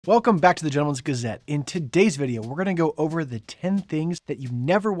Welcome back to the Gentleman's Gazette. In today's video, we're going to go over the 10 things that you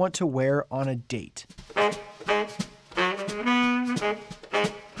never want to wear on a date.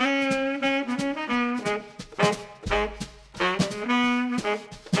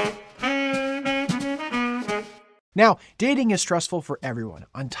 Now, dating is stressful for everyone.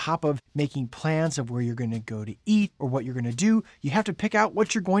 On top of making plans of where you're going to go to eat or what you're going to do, you have to pick out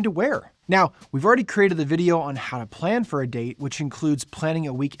what you're going to wear. Now, we've already created the video on how to plan for a date, which includes planning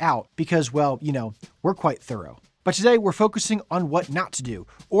a week out because, well, we're quite thorough. But today we're focusing on what not to do,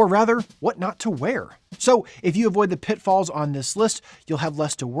 or rather, what not to wear. So if you avoid the pitfalls on this list, you'll have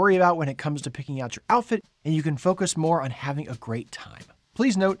less to worry about when it comes to picking out your outfit, and you can focus more on having a great time.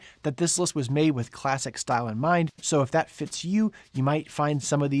 Please note that this list was made with classic style in mind, so if that fits you, you might find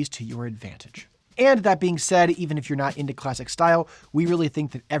some of these to your advantage. And that being said, even if you're not into classic style, we really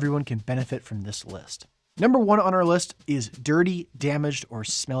think that everyone can benefit from this list. Number 1 on our list is dirty, damaged, or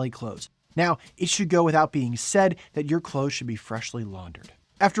smelly clothes. Now, it should go without being said that your clothes should be freshly laundered.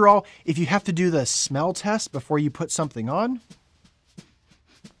 After all, if you have to do the smell test before you put something on,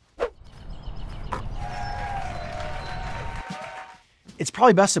 it's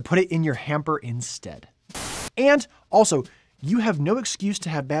probably best to put it in your hamper instead. And also, you have no excuse to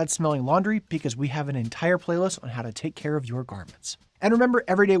have bad smelling laundry because we have an entire playlist on how to take care of your garments. And remember,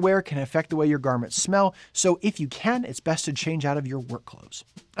 everyday wear can affect the way your garments smell, so if you can, it's best to change out of your work clothes.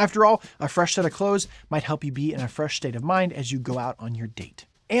 After all, a fresh set of clothes might help you be in a fresh state of mind as you go out on your date.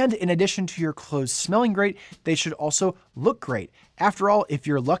 And in addition to your clothes smelling great, they should also look great. After all, if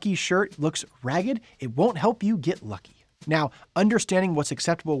your lucky shirt looks ragged, it won't help you get lucky. Now, understanding what's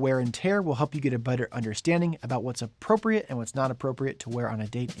acceptable wear and tear will help you get a better understanding about what's appropriate and what's not appropriate to wear on a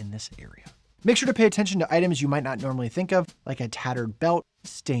date in this area. Make sure to pay attention to items you might not normally think of, like a tattered belt,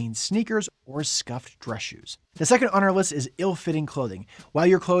 stained sneakers, or scuffed dress shoes. The second on our list is ill-fitting clothing. While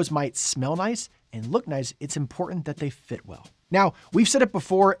your clothes might smell nice and look nice, it's important that they fit well. Now, we've said it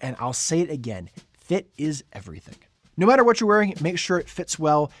before, and I'll say it again, fit is everything. No matter what you're wearing, make sure it fits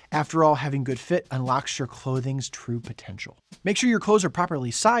well. After all, having good fit unlocks your clothing's true potential. Make sure your clothes are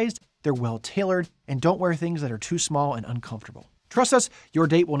properly sized, they're well tailored, and don't wear things that are too small and uncomfortable. Trust us, your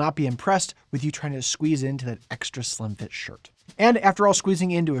date will not be impressed with you trying to squeeze into that extra slim fit shirt. And after all,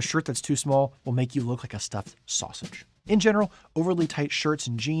 squeezing into a shirt that's too small will make you look like a stuffed sausage. In general, overly tight shirts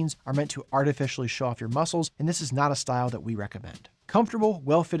and jeans are meant to artificially show off your muscles, and this is not a style that we recommend. Comfortable,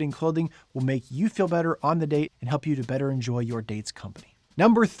 well-fitting clothing will make you feel better on the date and help you to better enjoy your date's company.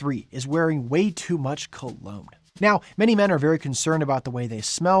 Number 3 is wearing way too much cologne. Now, many men are very concerned about the way they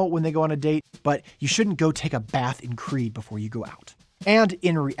smell when they go on a date, but you shouldn't go take a bath in Creed before you go out. And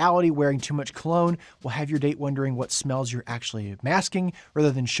in reality, wearing too much cologne will have your date wondering what smells you're actually masking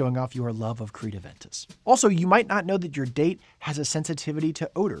rather than showing off your love of Creed Aventus. Also, you might not know that your date has a sensitivity to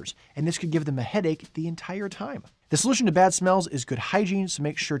odors, and this could give them a headache the entire time. The solution to bad smells is good hygiene, so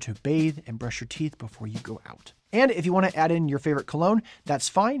make sure to bathe and brush your teeth before you go out. And if you want to add in your favorite cologne, that's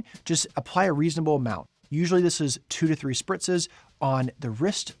fine. Just apply a reasonable amount. Usually this is 2 to 3 spritzes on the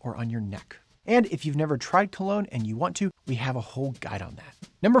wrist or on your neck. And if you've never tried cologne and you want to, we have a whole guide on that.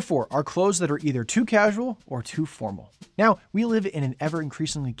 Number 4 are clothes that are either too casual or too formal. Now, we live in an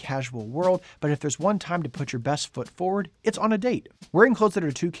ever-increasingly casual world, but if there's one time to put your best foot forward, it's on a date. Wearing clothes that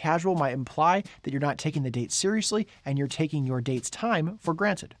are too casual might imply that you're not taking the date seriously and you're taking your date's time for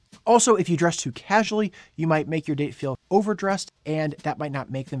granted. Also, if you dress too casually, you might make your date feel overdressed, and that might not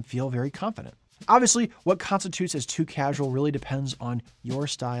make them feel very confident. Obviously, what constitutes as too casual really depends on your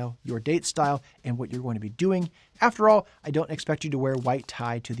style, your date style, and what you're going to be doing. After all, I don't expect you to wear white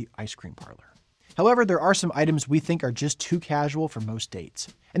tie to the ice cream parlor. However, there are some items we think are just too casual for most dates.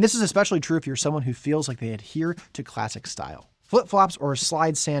 And this is especially true if you're someone who feels like they adhere to classic style. Flip-flops or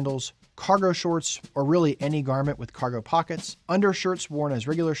slide sandals, cargo shorts, or really any garment with cargo pockets, undershirts worn as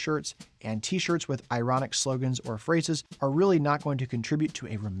regular shirts, and t-shirts with ironic slogans or phrases are really not going to contribute to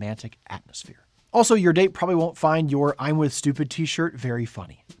a romantic atmosphere. Also, your date probably won't find your I'm with stupid t-shirt very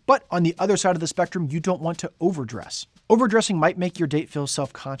funny. But on the other side of the spectrum, you don't want to overdress. Overdressing might make your date feel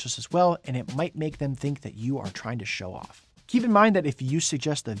self-conscious as well, and it might make them think that you are trying to show off. Keep in mind that if you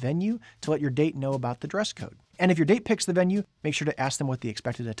suggest the venue, to let your date know about the dress code. And if your date picks the venue, make sure to ask them what the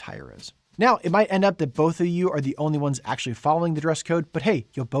expected attire is. Now, it might end up that both of you are the only ones actually following the dress code, but hey,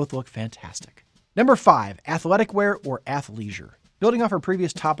 you'll both look fantastic. Number 5, athletic wear or athleisure. Building off our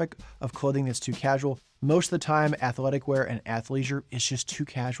previous topic of clothing that's too casual, most of the time athletic wear and athleisure is just too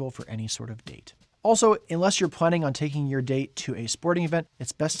casual for any sort of date. Also, unless you're planning on taking your date to a sporting event,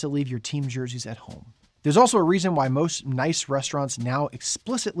 it's best to leave your team jerseys at home. There's also a reason why most nice restaurants now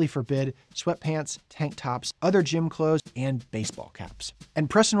explicitly forbid sweatpants, tank tops, other gym clothes, and baseball caps. And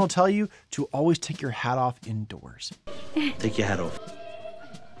Preston will tell you to always take your hat off indoors. Take your hat off.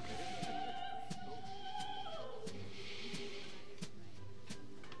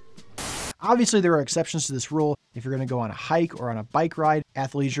 Obviously, there are exceptions to this rule. If you're going to go on a hike or on a bike ride,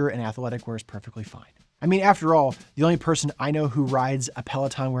 athleisure and athletic wear is perfectly fine. I mean, after all, the only person I know who rides a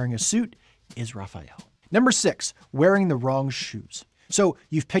Peloton wearing a suit is Raphael. Number 6, wearing the wrong shoes. So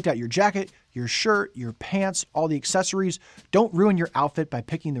you've picked out your jacket, your shirt, your pants, all the accessories. Don't ruin your outfit by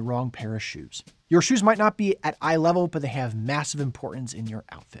picking the wrong pair of shoes. Your shoes might not be at eye level, but they have massive importance in your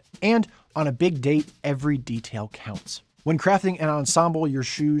outfit. And on a big date, every detail counts. When crafting an ensemble, your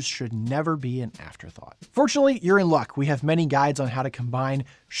shoes should never be an afterthought. Fortunately, you're in luck. We have many guides on how to combine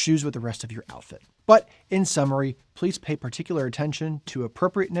shoes with the rest of your outfit. But in summary, please pay particular attention to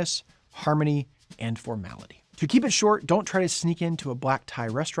appropriateness, harmony, and formality. To keep it short, don't try to sneak into a black tie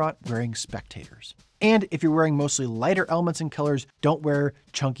restaurant wearing spectators. And if you're wearing mostly lighter elements and colors, don't wear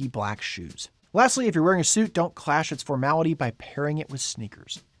chunky black shoes. Lastly, if you're wearing a suit, don't clash its formality by pairing it with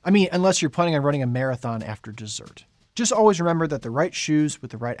sneakers. I mean, unless you're planning on running a marathon after dessert. Just always remember that the right shoes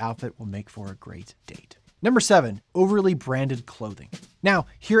with the right outfit will make for a great date. Number 7, overly branded clothing. Now,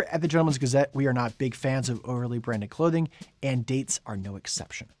 here at the Gentleman's Gazette, we are not big fans of overly branded clothing, and dates are no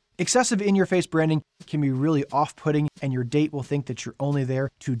exception. Excessive in-your-face branding can be really off-putting, and your date will think that you're only there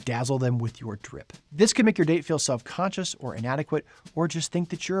to dazzle them with your drip. This can make your date feel self-conscious or inadequate, or just think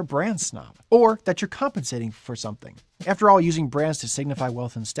that you're a brand snob, or that you're compensating for something. After all, using brands to signify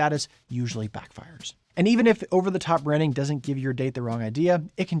wealth and status usually backfires. And even if over-the-top branding doesn't give your date the wrong idea,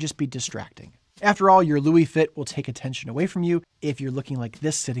 it can just be distracting. After all, your Louis fit will take attention away from you if you're looking like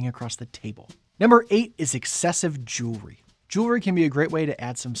this sitting across the table. Number 8 is excessive jewelry. Jewelry can be a great way to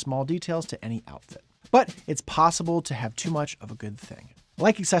add some small details to any outfit, but it's possible to have too much of a good thing.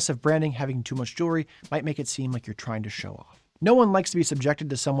 Like excessive branding, having too much jewelry might make it seem like you're trying to show off. No one likes to be subjected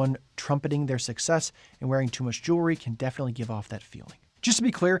to someone trumpeting their success, and wearing too much jewelry can definitely give off that feeling. Just to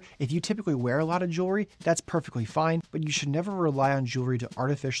be clear, if you typically wear a lot of jewelry, that's perfectly fine, but you should never rely on jewelry to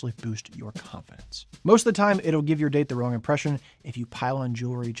artificially boost your confidence. Most of the time, it'll give your date the wrong impression if you pile on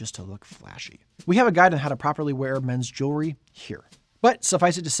jewelry just to look flashy. We have a guide on how to properly wear men's jewelry here. But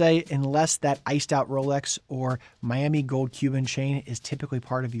suffice it to say, unless that iced out Rolex or Miami gold Cuban chain is typically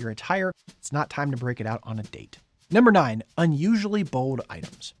part of your attire, it's not time to break it out on a date. Number 9, unusually bold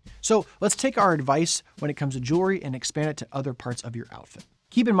items. So let's take our advice when it comes to jewelry and expand it to other parts of your outfit.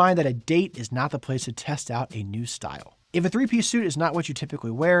 Keep in mind that a date is not the place to test out a new style. If a 3-piece suit is not what you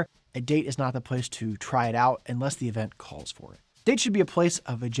typically wear, a date is not the place to try it out unless the event calls for it. Date should be a place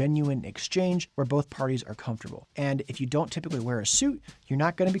of a genuine exchange where both parties are comfortable. And if you don't typically wear a suit, you're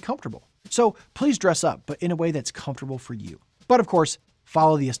not going to be comfortable. So please dress up, but in a way that's comfortable for you. But of course,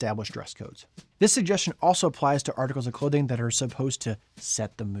 follow the established dress codes. This suggestion also applies to articles of clothing that are supposed to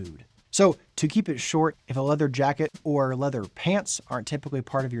set the mood. So to keep it short, if a leather jacket or leather pants aren't typically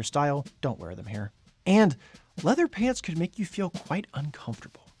part of your style, don't wear them here. And leather pants could make you feel quite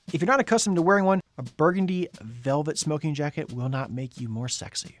uncomfortable. If you're not accustomed to wearing one, a burgundy velvet smoking jacket will not make you more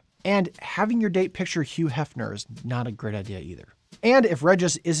sexy. And having your date picture Hugh Hefner is not a great idea either. And if red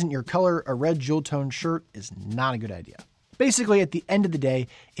just isn't your color, a red jewel tone shirt is not a good idea. Basically, at the end of the day,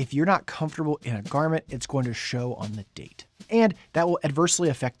 if you're not comfortable in a garment, it's going to show on the date. And that will adversely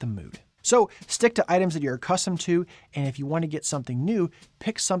affect the mood. So stick to items that you're accustomed to, and if you want to get something new,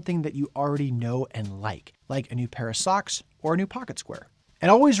 pick something that you already know and like a new pair of socks or a new pocket square.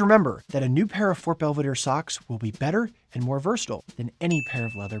 And always remember that a new pair of Fort Belvedere socks will be better and more versatile than any pair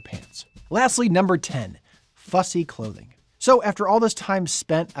of leather pants. Lastly, number 10, fussy clothing. So after all this time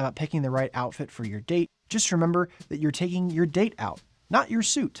spent about picking the right outfit for your date, just remember that you're taking your date out, not your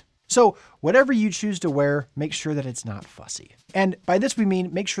suit. So whatever you choose to wear, make sure that it's not fussy. And by this we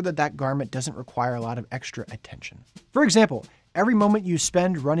mean make sure that that garment doesn't require a lot of extra attention. For example, every moment you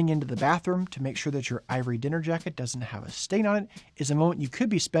spend running into the bathroom to make sure that your ivory dinner jacket doesn't have a stain on it is a moment you could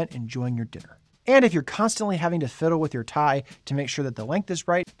be spent enjoying your dinner. And if you're constantly having to fiddle with your tie to make sure that the length is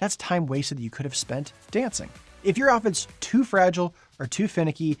right, that's time wasted that you could have spent dancing. If your outfit's too fragile or too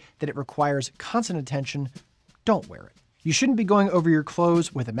finicky that it requires constant attention, don't wear it. You shouldn't be going over your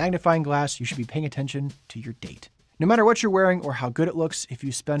clothes with a magnifying glass. You should be paying attention to your date. No matter what you're wearing or how good it looks, if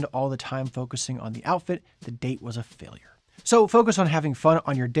you spend all the time focusing on the outfit, the date was a failure. So focus on having fun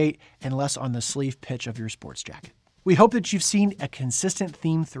on your date and less on the sleeve pitch of your sports jacket. We hope that you've seen a consistent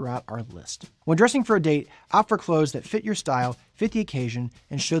theme throughout our list. When dressing for a date, opt for clothes that fit your style, fit the occasion,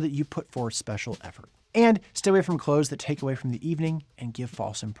 and show that you put forth special effort. And stay away from clothes that take away from the evening and give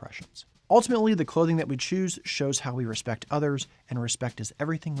false impressions. Ultimately, the clothing that we choose shows how we respect others, and respect is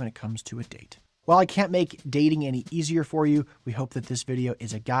everything when it comes to a date. While I can't make dating any easier for you, we hope that this video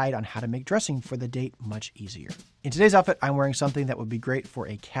is a guide on how to make dressing for the date much easier. In today's outfit, I'm wearing something that would be great for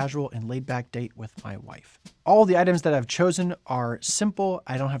a casual and laid-back date with my wife. All the items that I've chosen are simple.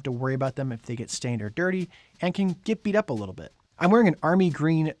 I don't have to worry about them if they get stained or dirty, and can get beat up a little bit. I'm wearing an army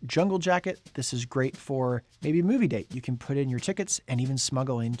green jungle jacket. This is great for maybe a movie date. You can put in your tickets and even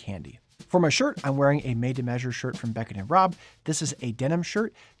smuggle in candy. For my shirt, I'm wearing a made-to-measure shirt from Beckett & Robb. This is a denim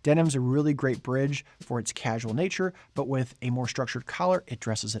shirt. Denim's a really great bridge for its casual nature, but with a more structured collar, it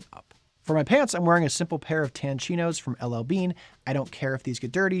dresses it up. For my pants, I'm wearing a simple pair of tan chinos from LL Bean. I don't care if these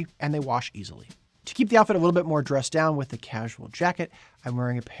get dirty, and they wash easily. To keep the outfit a little bit more dressed down with the casual jacket, I'm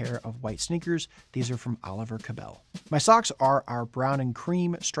wearing a pair of white sneakers. These are from Oliver Cabell. My socks are our brown and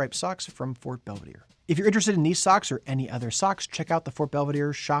cream striped socks from Fort Belvedere. If you're interested in these socks or any other socks, check out the Fort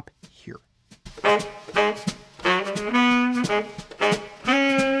Belvedere shop here.